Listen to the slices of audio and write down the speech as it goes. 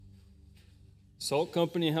Salt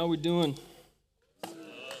Company, how we doing?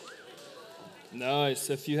 Nice.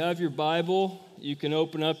 If you have your Bible, you can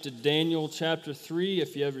open up to Daniel chapter 3.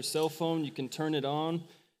 If you have your cell phone, you can turn it on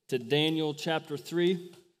to Daniel chapter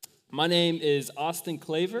 3. My name is Austin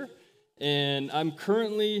Kloewer, and I'm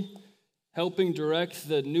currently helping direct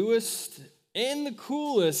the newest and the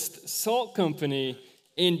coolest salt company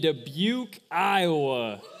in Dubuque,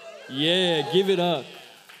 Iowa. Yeah, give it up.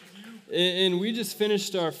 And we just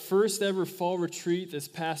finished our first ever fall retreat this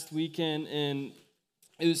past weekend, and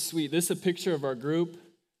it was sweet. This is a picture of our group.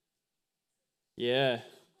 Yeah.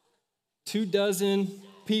 24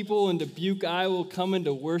 people in Dubuque, Iowa coming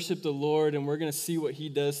to worship the Lord, and we're going to see what he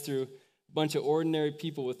does through a bunch of ordinary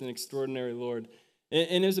people with an extraordinary Lord.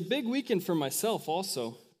 And it was a big weekend for myself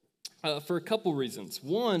also, for a couple reasons.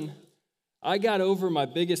 One, I got over my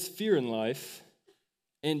biggest fear in life,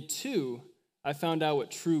 and two, I found out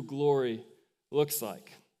what true glory looks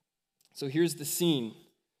like. So here's the scene.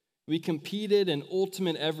 We competed in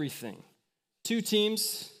ultimate everything. 2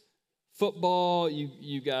 teams, football,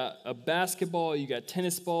 you got a basketball, you got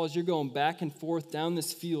tennis balls, you're going back and forth down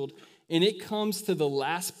this field, and it comes to the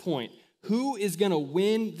last point. Who is going to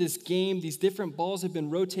win this game? These different balls have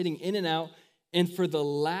been rotating in and out, and for the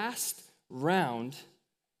last round,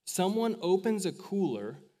 someone opens a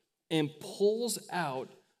cooler and pulls out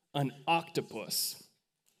an octopus.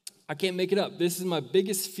 I can't make it up. This is my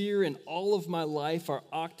biggest fear in all of my life, are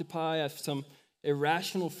octopi. I have some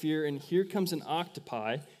irrational fear, and here comes an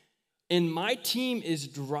octopi, and my team is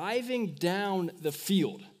driving down the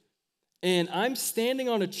field, and I'm standing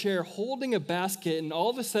on a chair holding a basket, and all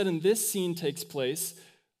of a sudden this scene takes place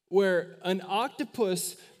where an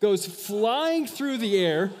octopus goes flying through the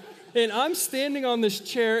air, and I'm standing on this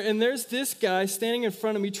chair, and there's this guy standing in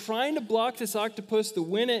front of me trying to block this octopus to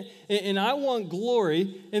win it, and I want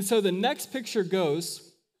glory. And so the next picture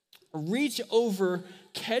goes, reach over,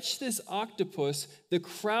 catch this octopus. The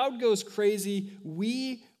crowd goes crazy.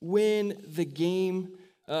 We win the game.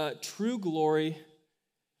 True glory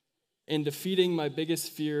in defeating my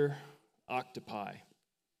biggest fear, octopi.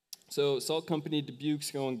 So Salt Company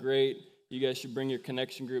Dubuque's going great. You guys should bring your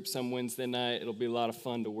connection group some Wednesday night. It'll be a lot of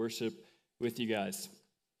fun to worship with you guys.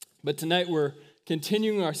 But tonight we're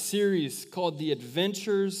continuing our series called The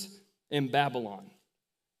Adventures in Babylon.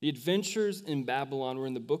 The Adventures in Babylon. We're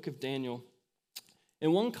in the book of Daniel.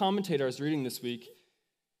 And one commentator I was reading this week,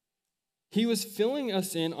 he was filling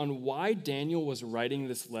us in on why Daniel was writing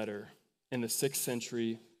this letter in the 6th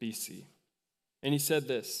century BC. And he said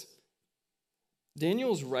this: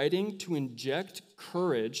 Daniel's writing to inject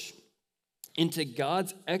courage into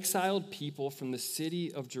God's exiled people from the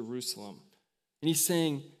city of Jerusalem. And he's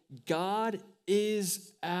saying, God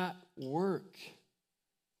is at work,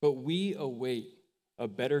 but we await a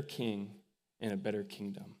better king and a better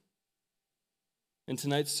kingdom. And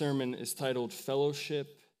tonight's sermon is titled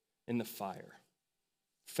Fellowship in the Fire.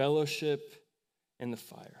 Fellowship in the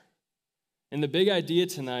Fire. And the big idea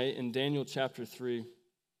tonight in Daniel chapter 3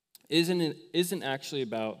 isn't actually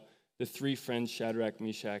about the 3 friends, Shadrach,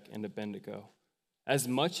 Meshach, and Abednego, as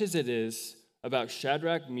much as it is about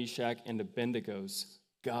Shadrach, Meshach, and Abednego's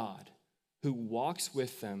God, who walks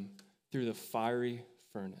with them through the fiery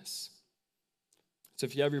furnace. So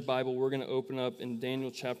if you have your Bible, we're going to open up in Daniel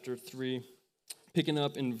chapter 3, picking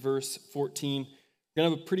up in verse 14. We're going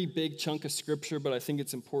to have a pretty big chunk of scripture, but I think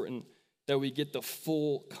it's important that we get the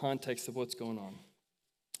full context of what's going on.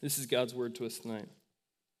 This is God's word to us tonight.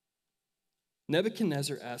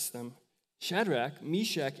 Nebuchadnezzar asked them, Shadrach,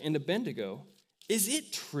 Meshach, and Abednego, is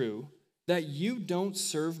it true that you don't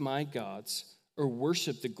serve my gods or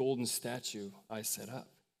worship the golden statue I set up?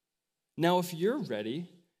 Now, if you're ready,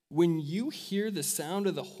 when you hear the sound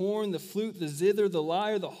of the horn, the flute, the zither, the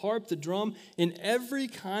lyre, the harp, the drum, and every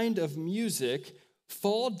kind of music,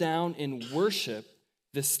 fall down and worship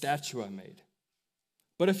the statue I made.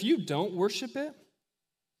 But if you don't worship it,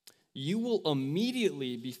 you will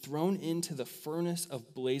immediately be thrown into the furnace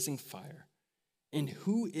of blazing fire. And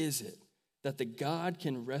who is it that the God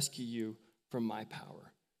can rescue you from my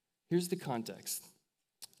power? Here's the context.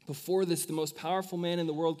 Before this, the most powerful man in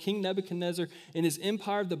the world, King Nebuchadnezzar, in his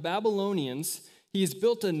empire of the Babylonians, he has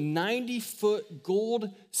built a 90-foot gold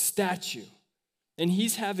statue. And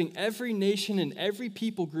he's having every nation and every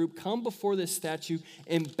people group come before this statue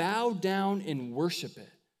and bow down and worship it.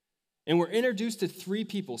 And we're introduced to 3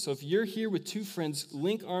 people. So if you're here with 2 friends,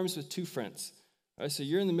 link arms with 2 friends. All right, so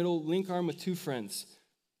you're in the middle, link arm with 2 friends.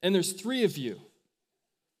 And there's 3 of you.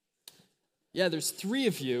 Yeah, there's 3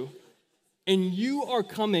 of you. And you are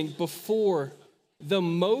coming before the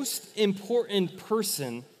most important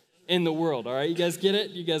person in the world. All right, you guys get it?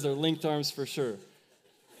 You guys are linked arms for sure.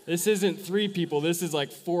 This isn't 3 people. This is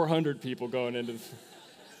like 400 people going into the...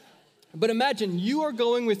 But imagine you are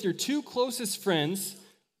going with your 2 closest friends,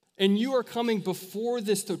 and you are coming before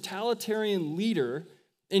this totalitarian leader,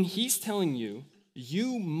 and he's telling you,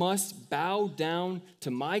 you must bow down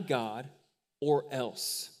to my God or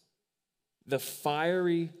else. The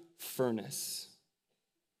fiery furnace.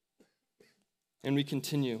 And we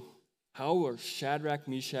continue. How are Shadrach,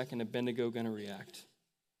 Meshach, and Abednego going to react?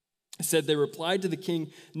 It said, they replied to the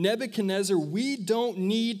king, Nebuchadnezzar, we don't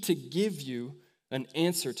need to give you an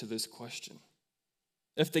answer to this question.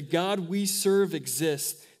 If the God we serve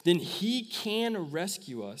exists, then he can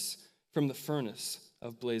rescue us from the furnace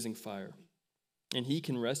of blazing fire. And he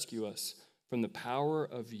can rescue us from the power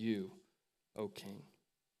of you, O king.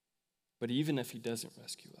 But even if he doesn't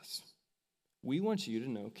rescue us, we want you to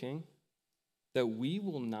know, king, that we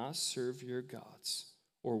will not serve your gods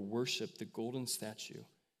or worship the golden statue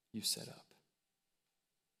you set up.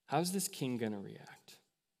 How's this king going to react?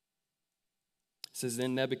 It says,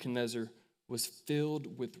 then Nebuchadnezzar was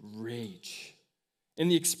filled with rage.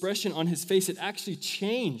 And the expression on his face, it actually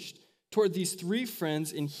changed toward these 3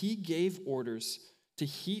 friends, and he gave orders to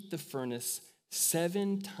heat the furnace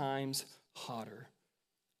 7 times hotter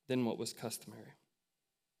than what was customary.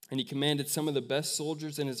 And he commanded some of the best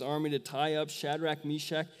soldiers in his army to tie up Shadrach,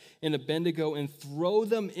 Meshach, and Abednego and throw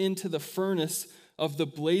them into the furnace of the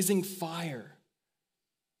blazing fire.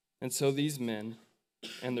 And so these men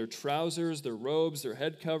and their trousers, their robes, their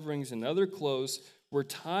head coverings, and other clothes were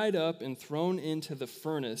tied up and thrown into the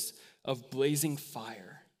furnace of blazing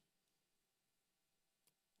fire.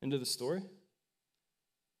 End of the story? Is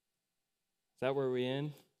that where we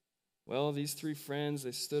end? Well, these 3 friends,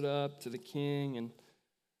 they stood up to the king, and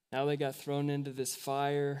now they got thrown into this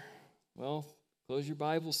fire. Well, close your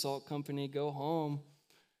Bible, Salt Company, go home.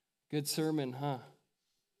 Good sermon, huh?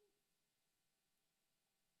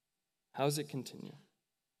 How does it continue?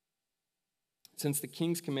 Since the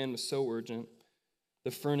king's command was so urgent,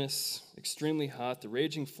 the furnace extremely hot, the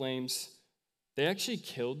raging flames, they actually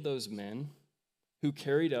killed those men who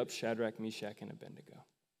carried up Shadrach, Meshach, and Abednego.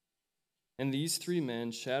 And these 3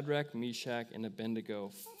 men, Shadrach, Meshach, and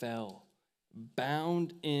Abednego, fell,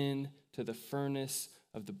 bound into the furnace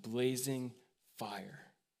of the blazing fire.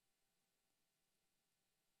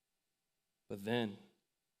 But then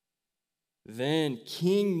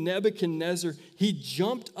King Nebuchadnezzar, he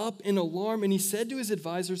jumped up in alarm and he said to his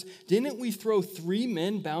advisors, didn't we throw 3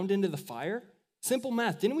 men bound into the fire? Simple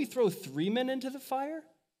math, didn't we throw 3 men into the fire?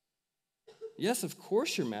 Yes, of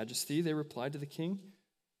course, your majesty, they replied to the king.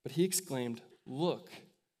 But he exclaimed, look,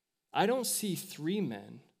 I don't see 3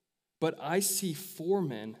 men, but I see 4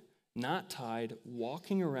 men not tied,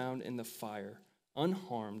 walking around in the fire,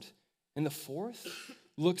 unharmed. And the 4th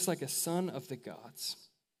looks like a son of the gods.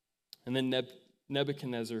 And then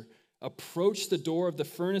Nebuchadnezzar approached the door of the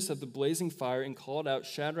furnace of the blazing fire and called out,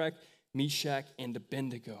 Shadrach, Meshach, and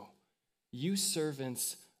Abednego, you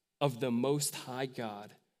servants of the Most High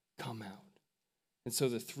God, come out. And so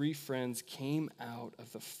the 3 friends came out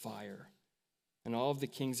of the fire, and all of the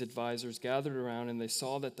king's advisors gathered around, and they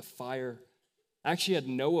saw that the fire actually had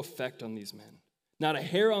no effect on these men. Not a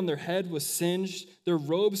hair on their head was singed, their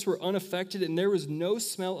robes were unaffected, and there was no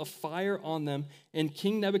smell of fire on them. And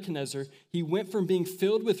King Nebuchadnezzar, he went from being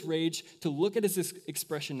filled with rage to look at his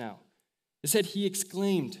expression now. It said he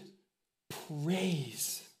exclaimed,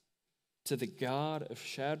 praise to the God of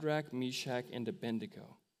Shadrach, Meshach, and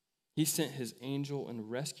Abednego. He sent his angel and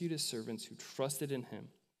rescued his servants who trusted in him.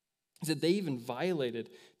 He said they even violated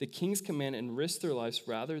the king's command and risked their lives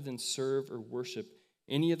rather than serve or worship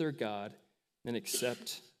any other god and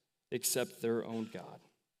accept their own God.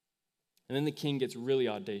 And then the king gets really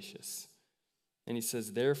audacious. And he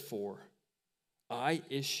says, therefore, I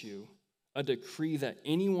issue a decree that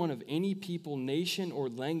anyone of any people, nation, or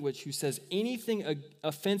language who says anything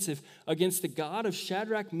offensive against the God of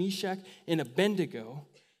Shadrach, Meshach, and Abednego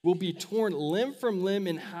will be torn limb from limb,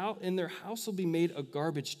 and their house will be made a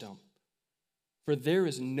garbage dump. For there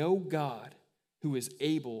is no God who is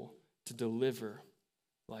able to deliver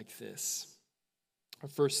like this. Our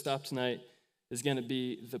first stop tonight is going to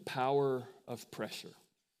be the power of pressure.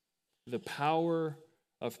 The power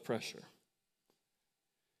of pressure.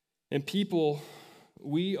 And people,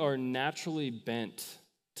 we are naturally bent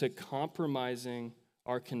to compromising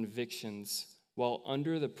our convictions while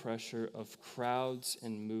under the pressure of crowds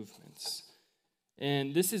and movements.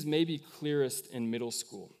 And this is maybe clearest in middle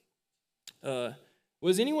school.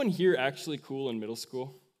 Was anyone here actually cool in middle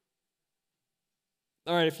school?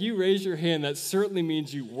 All right, if you raise your hand, that certainly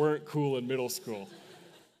means you weren't cool in middle school.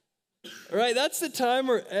 All right, that's the time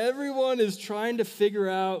where everyone is trying to figure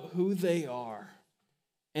out who they are.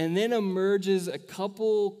 And then emerges a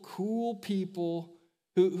couple cool people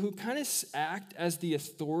who kind of act as the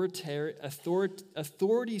authority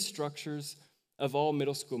structures of all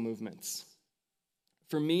middle school movements.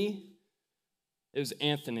 For me, it was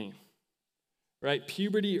Anthony, right?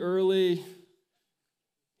 Puberty early,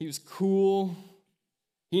 he was cool.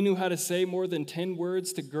 He knew how to say more than 10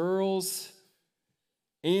 words to girls.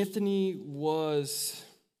 Anthony was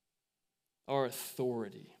our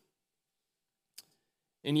authority.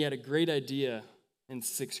 And he had a great idea in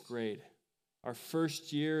 6th grade. Our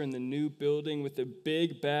first year in the new building with the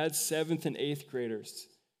big, bad 7th and 8th graders.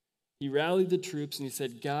 He rallied the troops and he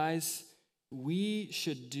said, guys, we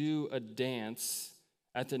should do a dance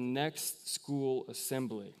at the next school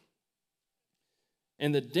assembly.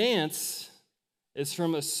 And the dance is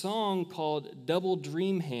from a song called Double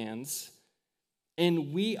Dream Hands,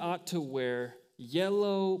 and we ought to wear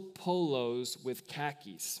yellow polos with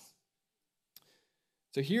khakis.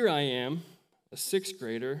 So here I am, a 6th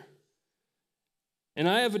grader, and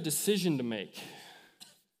I have a decision to make.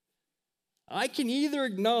 I can either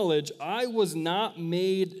acknowledge I was not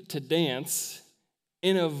made to dance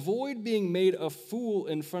and avoid being made a fool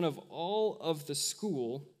in front of all of the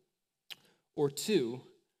school, or 2,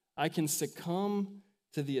 I can succumb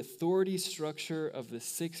to the authority structure of the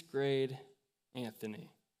 6th grade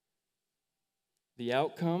Anthony. The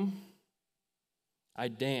outcome, I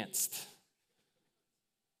danced.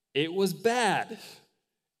 It was bad,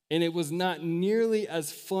 and it was not nearly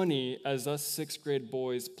as funny as us 6th grade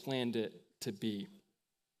boys planned it to be.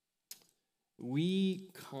 We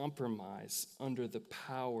compromise under the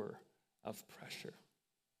power of pressure.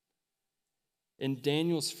 And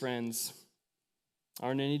Daniel's friends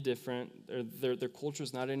aren't any different. Their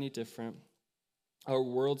culture's not any different. Our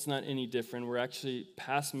world's not any different. We're actually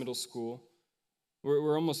past middle school.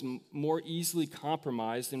 We're almost more easily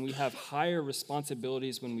compromised, and we have higher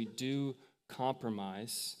responsibilities when we do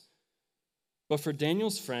compromise. But for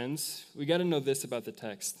Daniel's friends, we got to know this about the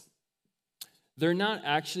text. They're not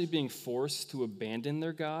actually being forced to abandon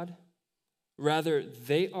their God. Rather,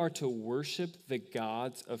 they are to worship the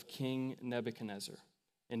gods of King Nebuchadnezzar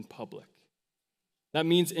in public. That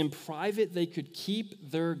means in private, they could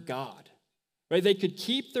keep their God. Right? They could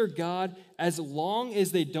keep their God as long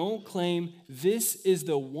as they don't claim this is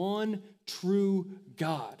the one true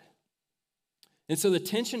God. And so the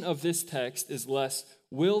tension of this text is less,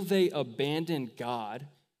 will they abandon God?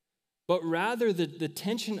 But rather the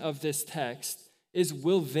tension of this text is,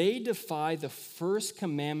 will they defy the first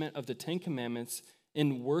commandment of the 10 Commandments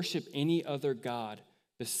and worship any other God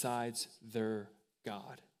besides their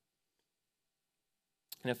God?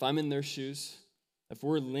 And if I'm in their shoes, if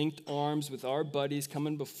we're linked arms with our buddies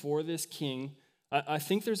coming before this king, I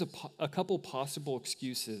think there's a couple possible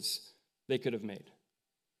excuses they could have made.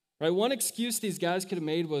 Right? One excuse these guys could have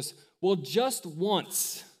made was, well, just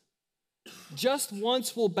once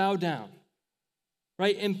we'll bow down.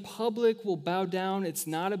 Right? In public, we'll bow down. It's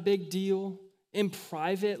not a big deal. In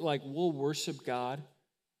private, like, we'll worship God.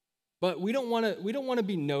 But we don't want to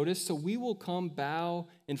be noticed, so we will come bow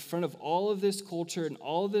in front of all of this culture and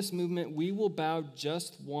all of this movement. We will bow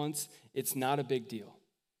just once. It's not a big deal.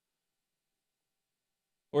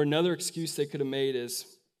 Or another excuse they could have made is,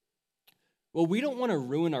 well, we don't want to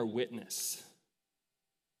ruin our witness.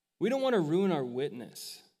 We don't want to ruin our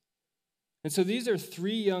witness. And so these are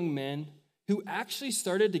 3 young men who actually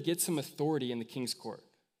started to get some authority in the king's court.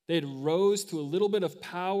 They had rose to a little bit of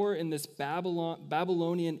power in this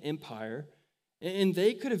Babylonian empire, and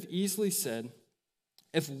they could have easily said,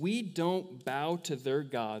 if we don't bow to their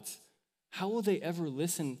gods, how will they ever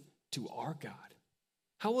listen to our God?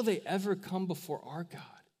 How will they ever come before our God?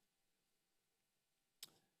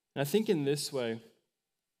 And I think in this way,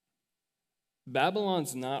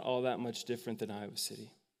 Babylon's not all that much different than Iowa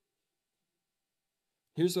City.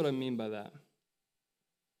 Here's what I mean by that.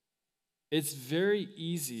 It's very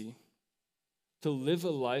easy to live a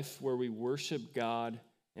life where we worship God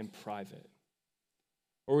in private,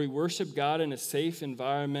 or we worship God in a safe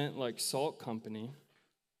environment like Salt Company.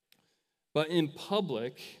 But in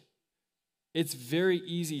public, it's very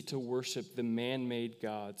easy to worship the man-made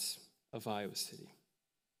gods of Iowa City.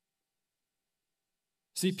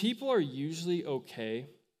 See, people are usually okay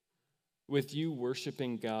with you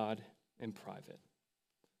worshiping God in private.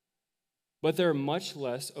 But they're much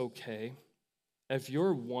less okay if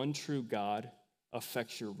your one true God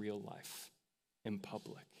affects your real life in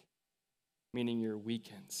public, meaning your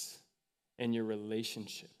weekends and your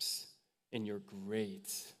relationships and your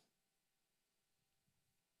grades.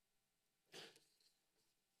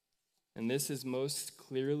 And this is most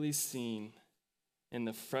clearly seen in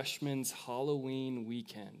the freshman's Halloween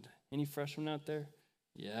weekend. Any freshmen out there?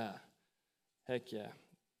 Yeah. Heck yeah.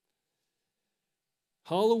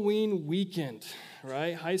 Halloween weekend,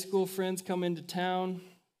 right? High school friends come into town.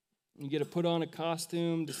 You get to put on a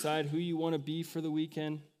costume, decide who you want to be for the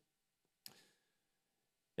weekend.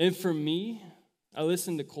 And for me, I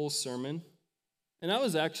listened to Cole's sermon, and I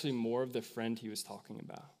was actually more of the friend he was talking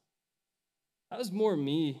about. That was more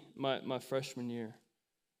me my freshman year.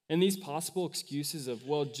 And these possible excuses of,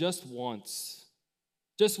 well, just once.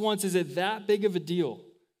 Just once, is it that big of a deal?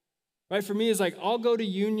 Right? For me, it's like, I'll go to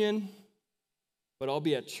Union, but I'll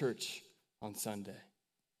be at church on Sunday.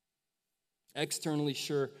 Externally,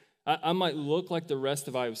 sure, I might look like the rest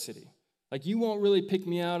of Iowa City. Like, you won't really pick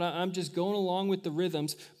me out. I'm just going along with the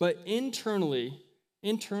rhythms. But internally,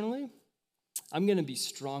 I'm going to be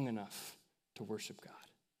strong enough to worship God.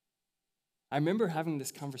 I remember having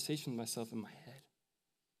this conversation with myself in my head.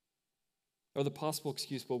 Or the possible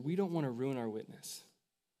excuse, well, we don't want to ruin our witness.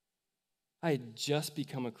 I had just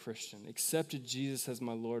become a Christian, accepted Jesus as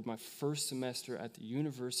my Lord my first semester at the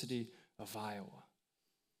University of Iowa.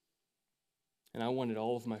 And I wanted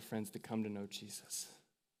all of my friends to come to know Jesus.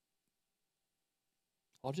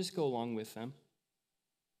 I'll just go along with them.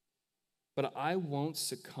 But I won't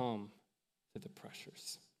succumb to the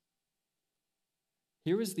pressures.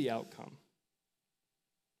 Here is the outcome.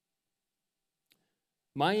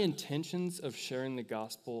 My intentions of sharing the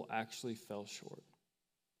gospel actually fell short.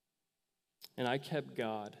 And I kept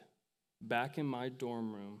God back in my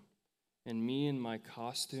dorm room, and me and my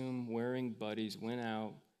costume-wearing buddies went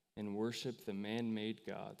out and worshiped the man-made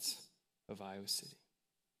gods of Iowa City.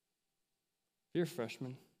 If you're a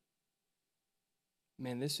freshman,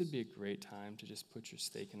 man, this would be a great time to just put your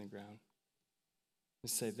stake in the ground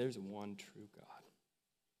and say, there's one true God.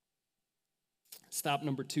 Stop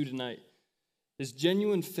number 2 tonight is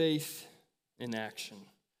genuine faith in action.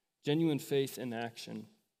 Genuine faith in action.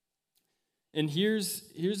 And here's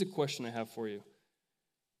a question I have for you.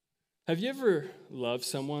 Have you ever loved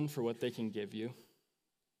someone for what they can give you?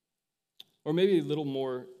 Or maybe a little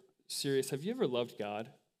more serious, have you ever loved God,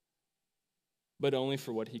 but only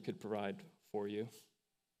for what he could provide for you?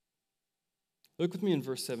 Look with me in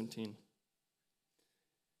verse 17.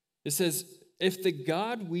 It says, if the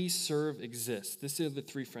God we serve exists, this are the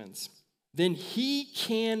 3 friends, then he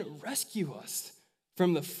can rescue us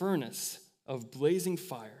from the furnace of blazing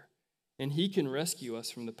fire, and he can rescue us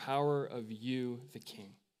from the power of you, the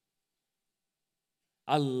King.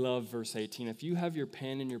 I love verse 18. If you have your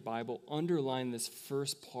pen in your Bible, underline this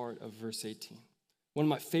first part of verse 18. One of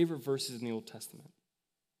my favorite verses in the Old Testament.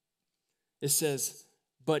 It says,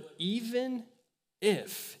 but even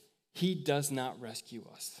if he does not rescue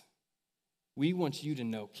us, we want you to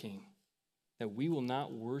know, King, that we will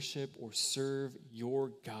not worship or serve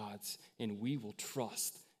your gods, and we will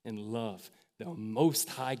trust and love the Most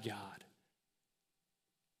High God.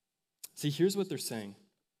 See, here's what they're saying.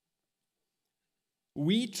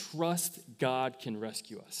 We trust God can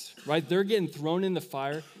rescue us, right? They're getting thrown in the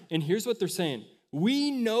fire, and here's what they're saying.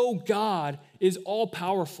 We know God is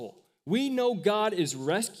all-powerful. We know God is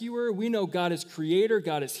rescuer. We know God is creator.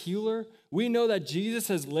 God is healer. We know that Jesus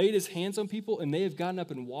has laid his hands on people and they have gotten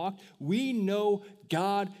up and walked. We know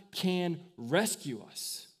God can rescue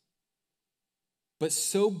us. But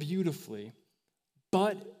so beautifully,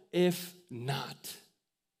 but if not,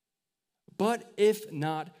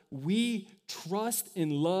 we trust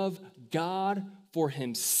and love God for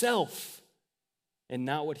himself and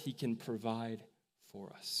not what he can provide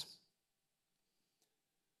for us.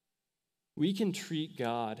 We can treat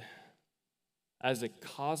God as a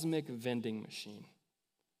cosmic vending machine.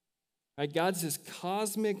 Right? God's this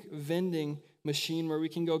cosmic vending machine where we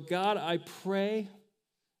can go, God, I pray,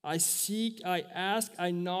 I seek, I ask, I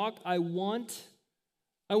knock, I want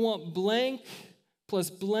blank plus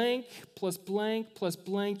blank plus blank plus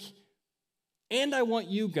blank, and I want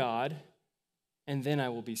you, God, and then I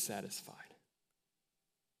will be satisfied.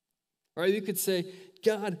 Or you could say,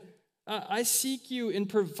 God, I seek you in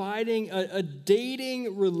providing a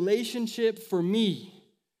dating relationship for me.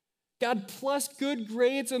 God, plus good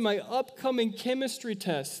grades on my upcoming chemistry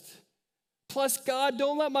test. Plus, God,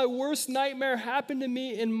 don't let my worst nightmare happen to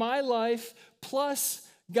me in my life. Plus,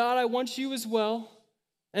 God, I want you as well,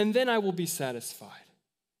 and then I will be satisfied.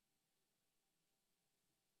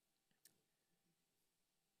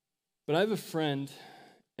 But I have a friend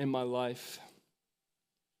in my life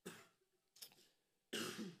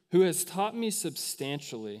who has taught me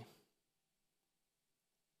substantially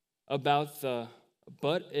about the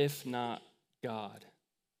but if not God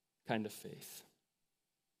kind of faith.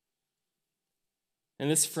 And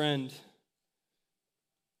this friend,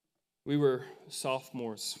 we were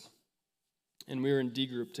sophomores, and we were in D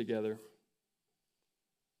group together.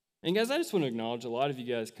 And guys, I just want to acknowledge a lot of you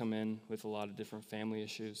guys come in with a lot of different family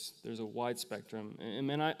issues. There's a wide spectrum. And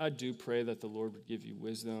man, I do pray that the Lord would give you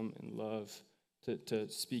wisdom and love to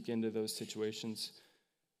speak into those situations.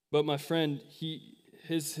 But my friend,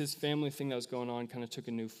 his family thing that was going on kind of took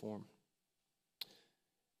a new form.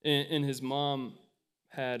 And his mom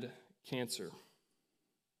had cancer.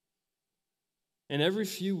 And every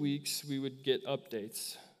few weeks, we would get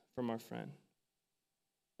updates from our friend.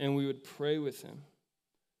 And we would pray with him.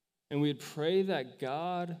 And we'd pray that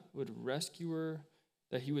God would rescue her,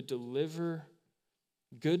 that he would deliver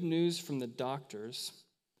good news from the doctors.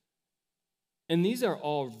 And these are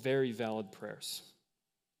all very valid prayers,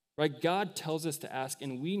 right? God tells us to ask,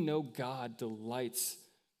 and we know God delights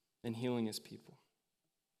in healing his people.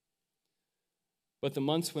 But the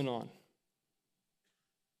months went on.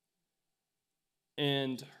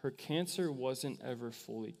 And her cancer wasn't ever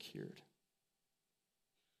fully cured.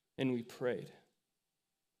 And we prayed.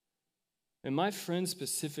 And my friend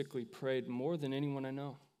specifically prayed more than anyone I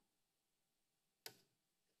know.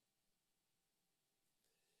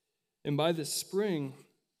 And by the spring,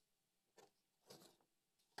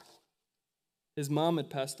 his mom had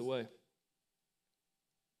passed away.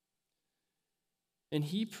 And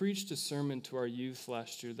he preached a sermon to our youth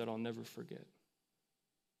last year that I'll never forget.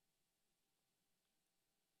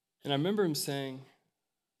 And I remember him saying,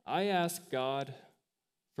 I asked God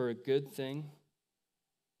for a good thing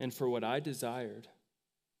and for what I desired,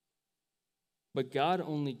 but God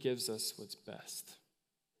only gives us what's best.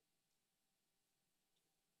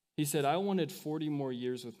 He said, I wanted 40 more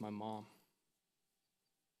years with my mom.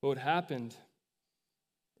 But what happened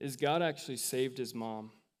is God actually saved his mom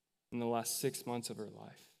in the last 6 months of her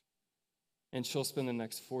life. And she'll spend the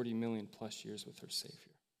next 40 million plus years with her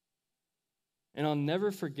Savior. And I'll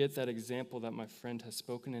never forget that example that my friend has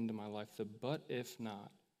spoken into my life, the but if not,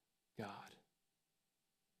 God.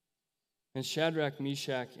 And Shadrach,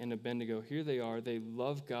 Meshach, and Abednego, here they are. They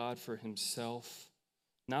love God for himself,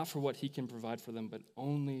 not for what he can provide for them, but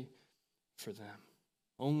only for them,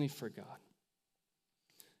 only for God.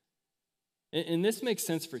 And this makes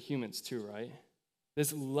sense for humans too, right?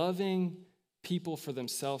 This loving people for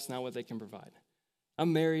themselves, not what they can provide.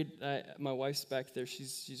 I'm married. My wife's back there.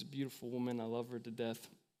 She's a beautiful woman. I love her to death.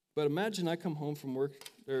 But imagine I come home from work,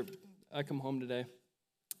 or I come home today,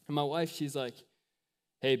 and my wife, she's like,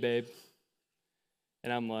 hey, babe.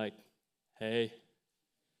 And I'm like, hey.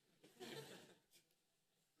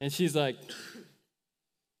 And she's like,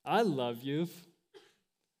 I love you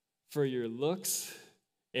for your looks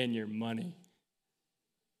and your money.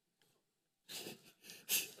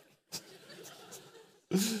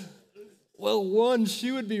 Well, one,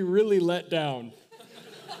 she would be really let down.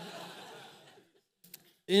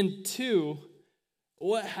 And two,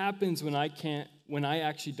 what happens when I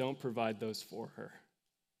actually don't provide those for her?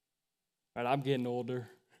 Right, I'm getting older.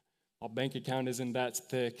 My bank account isn't that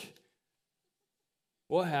thick.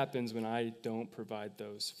 What happens when I don't provide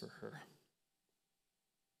those for her?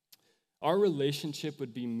 Our relationship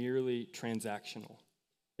would be merely transactional.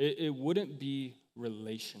 It wouldn't be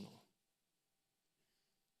relational.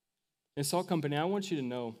 And Salt Company, I want you to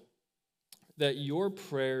know that your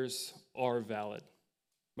prayers are valid.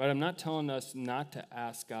 Right? I'm not telling us not to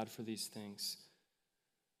ask God for these things.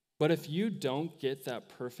 But if you don't get that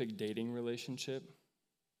perfect dating relationship,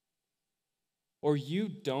 or you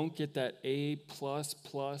don't get that A++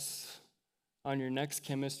 on your next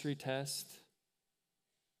chemistry test,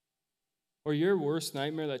 or your worst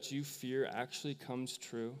nightmare that you fear actually comes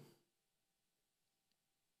true,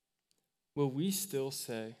 will we still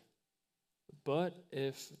say, but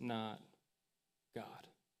if not God?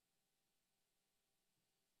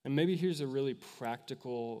 And maybe here's a really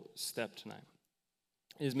practical step tonight.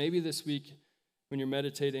 Is maybe this week when you're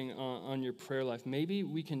meditating on your prayer life, maybe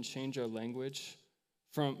we can change our language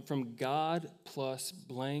from God plus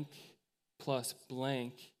blank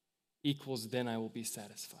equals then I will be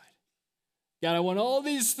satisfied. God, I want all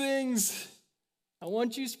these things. I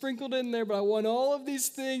want you sprinkled in there, but I want all of these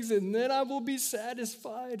things and then I will be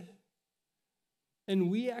satisfied.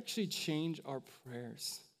 And we actually change our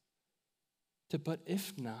prayers to, but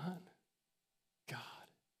if not,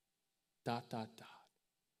 God, ...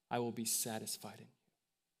 I will be satisfied in you.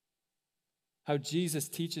 How Jesus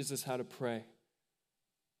teaches us how to pray.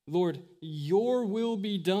 Lord, your will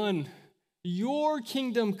be done. Your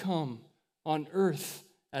kingdom come on earth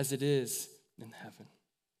as it is in heaven.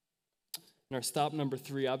 And our stop number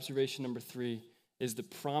 3, observation number 3, is the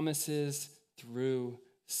promises through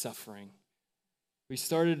suffering. We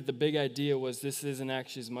started, the big idea was this isn't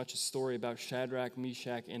actually as much a story about Shadrach,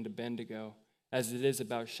 Meshach, and Abednego as it is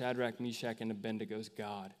about Shadrach, Meshach, and Abednego's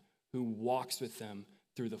God, who walks with them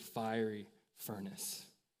through the fiery furnace.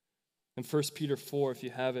 In 1 Peter 4, if you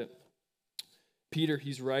have it, Peter,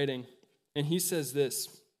 he's writing, and he says this.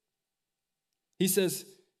 He says,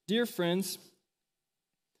 "Dear friends,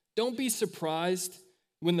 don't be surprised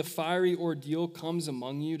when the fiery ordeal comes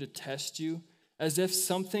among you to test you, as if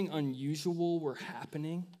something unusual were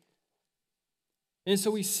happening." And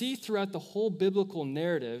so we see throughout the whole biblical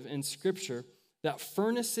narrative in Scripture that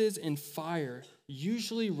furnaces and fire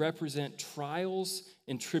usually represent trials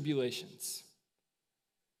and tribulations.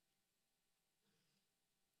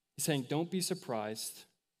 He's saying, don't be surprised.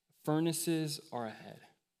 Furnaces are ahead.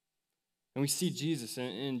 And we see Jesus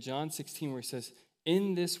in John 16 where he says,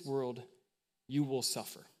 in this world you will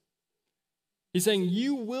suffer. He's saying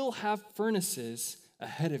you will have furnaces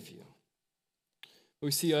ahead of you.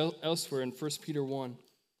 We see elsewhere in 1 Peter 1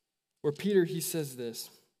 where Peter, he says this,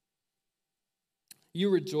 "You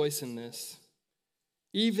rejoice in this,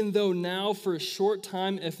 even though now for a short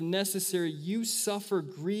time, if necessary, you suffer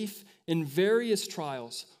grief in various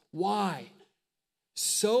trials." Why?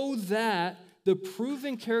 "So that the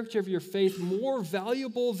proven character of your faith, more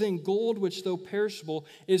valuable than gold, which though perishable,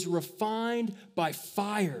 is refined by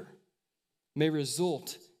fire, may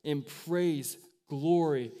result in praise,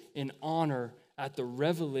 glory, and honor at the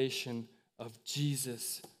revelation of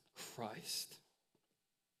Jesus Christ."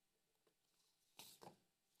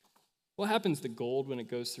 What happens to gold when it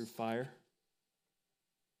goes through fire?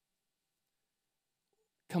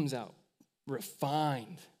 It comes out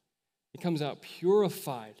refined. It comes out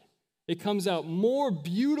purified. It comes out more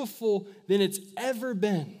beautiful than it's ever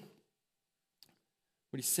been.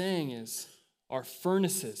 What he's saying is our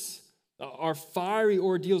furnaces, our fiery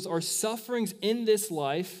ordeals, our sufferings in this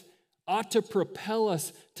life ought to propel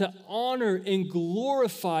us to honor and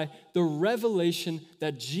glorify the revelation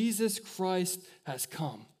that Jesus Christ has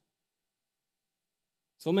come.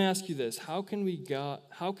 So let me ask you this. How can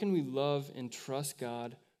we love and trust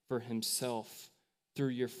God for himself through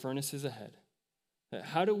your furnaces ahead?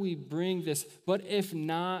 How do we bring this, but if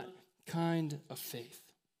not, kind of faith?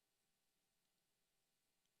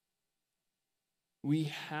 We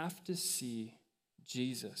have to see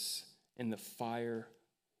Jesus in the fire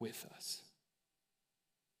with us.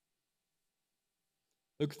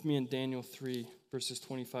 Look with me in Daniel 3, verses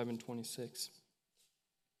 25 and 26.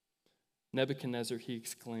 Nebuchadnezzar, he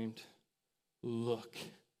exclaimed, "Look,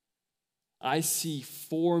 I see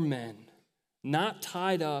 4 men, not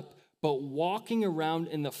tied up, but walking around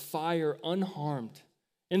in the fire unharmed."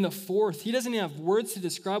 And the fourth, he doesn't even have words to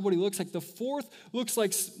describe what he looks like. The fourth looks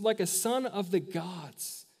like a son of the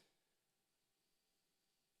gods.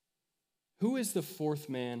 Who is the fourth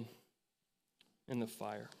man in the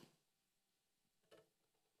fire?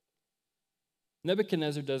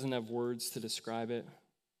 Nebuchadnezzar doesn't have words to describe it.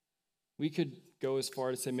 We could go as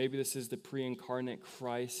far to say maybe this is the pre-incarnate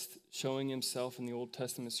Christ showing himself in the Old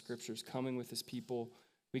Testament scriptures, coming with his people.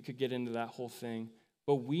 We could get into that whole thing.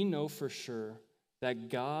 But we know for sure that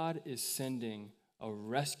God is sending a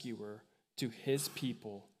rescuer to his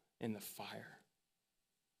people in the fire.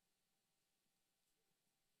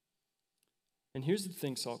 And here's the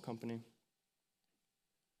thing, Salt Company.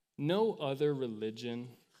 No other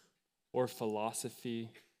religion or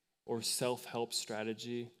philosophy or self-help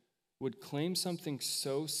strategy would claim something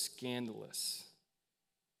so scandalous,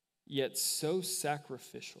 yet so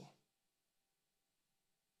sacrificial.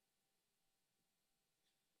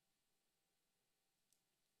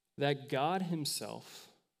 That God himself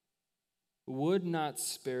would not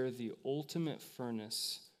spare the ultimate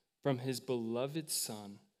furnace from his beloved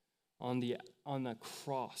Son on the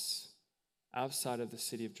cross outside of the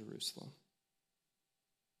city of Jerusalem,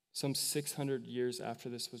 some 600 years after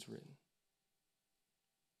this was written.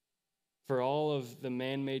 For all of the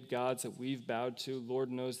man-made gods that we've bowed to,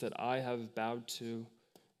 Lord knows that I have bowed to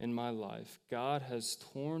in my life. God has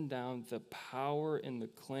torn down the power and the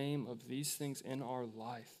claim of these things in our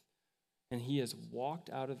life. And he has walked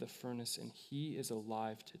out of the furnace and he is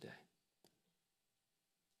alive today.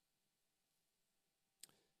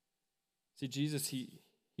 See, Jesus, he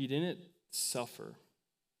didn't suffer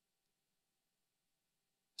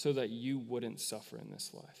so that you wouldn't suffer in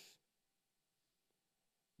this life.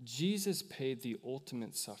 Jesus paid the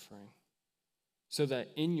ultimate suffering so that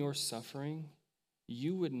in your suffering,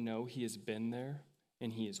 you would know he has been there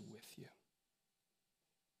and he is with you.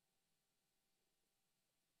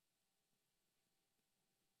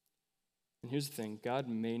 And here's the thing, God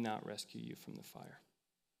may not rescue you from the fire,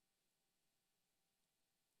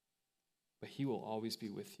 but he will always be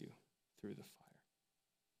with you through the fire.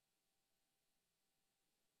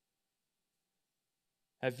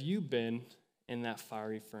 Have you been in that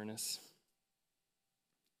fiery furnace?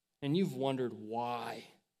 and you've wondered why.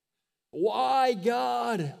 Why,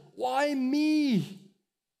 God? Why me?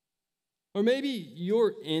 Or maybe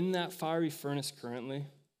you're in that fiery furnace currently.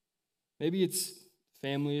 Maybe it's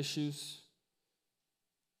family issues.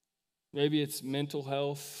 Maybe it's mental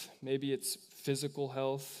health. Maybe it's physical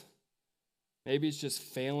health. Maybe it's just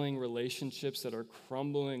failing relationships that are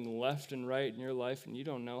crumbling left and right in your life and you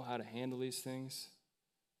don't know how to handle these things.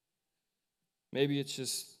 Maybe it's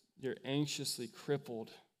just you're anxiously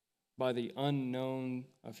crippled by the unknown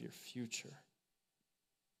of your future.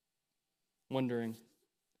 Wondering,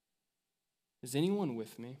 is anyone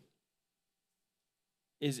with me?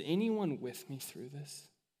 Is anyone with me through this?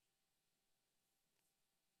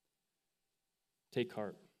 Take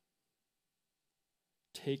heart.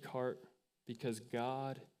 Take heart because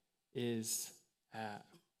God is at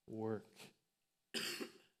work.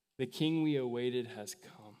 The King we awaited has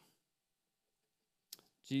come.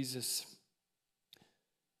 Jesus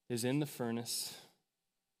is in the furnace.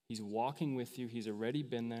 He's walking with you. He's already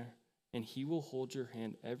been there. And he will hold your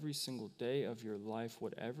hand every single day of your life,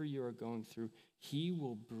 whatever you are going through. He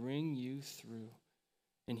will bring you through.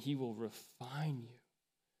 And he will refine you.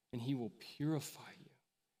 And he will purify you.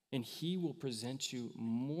 And he will present you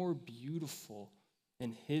more beautiful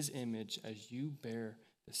in his image as you bear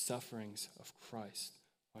the sufferings of Christ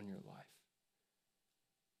on your life.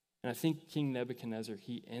 And I think King Nebuchadnezzar,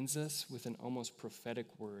 he ends us with an almost prophetic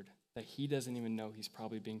word that he doesn't even know he's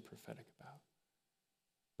probably being prophetic about.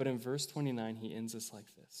 But in verse 29, he ends us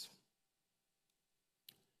like this.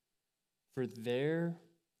 For there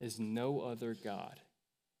is no other God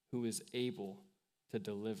who is able to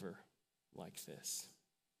deliver like this.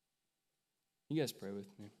 You guys pray with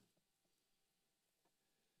me.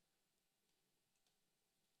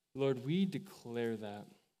 Lord, we declare that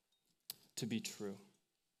to be true.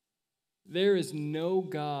 There is no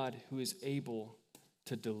God who is able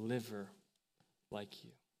to deliver like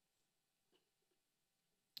you.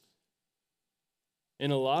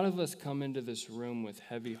 And a lot of us come into this room with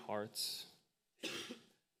heavy hearts.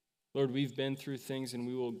 Lord, we've been through things and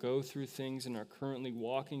we will go through things and are currently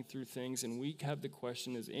walking through things. And we have the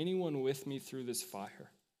question, is anyone with me through this fire?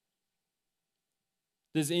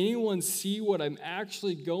 Does anyone see what I'm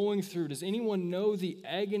actually going through? Does anyone know the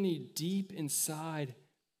agony deep inside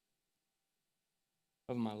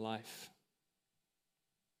of my life?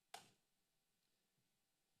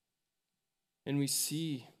 And we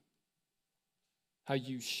see how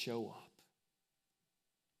you show up.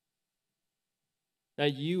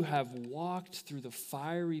 That you have walked through the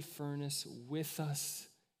fiery furnace with us.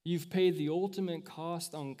 You've paid the ultimate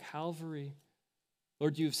cost on Calvary.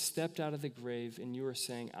 Lord, you've stepped out of the grave and you are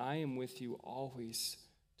saying, I am with you always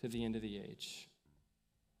to the end of the age.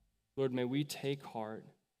 Lord, may we take heart,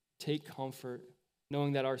 take comfort,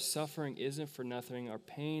 knowing that our suffering isn't for nothing, our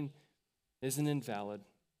pain isn't invalid,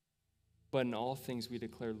 but in all things we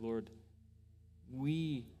declare, Lord,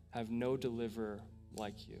 we have no deliverer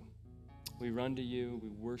like you. We run to you, we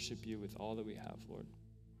worship you with all that we have, Lord.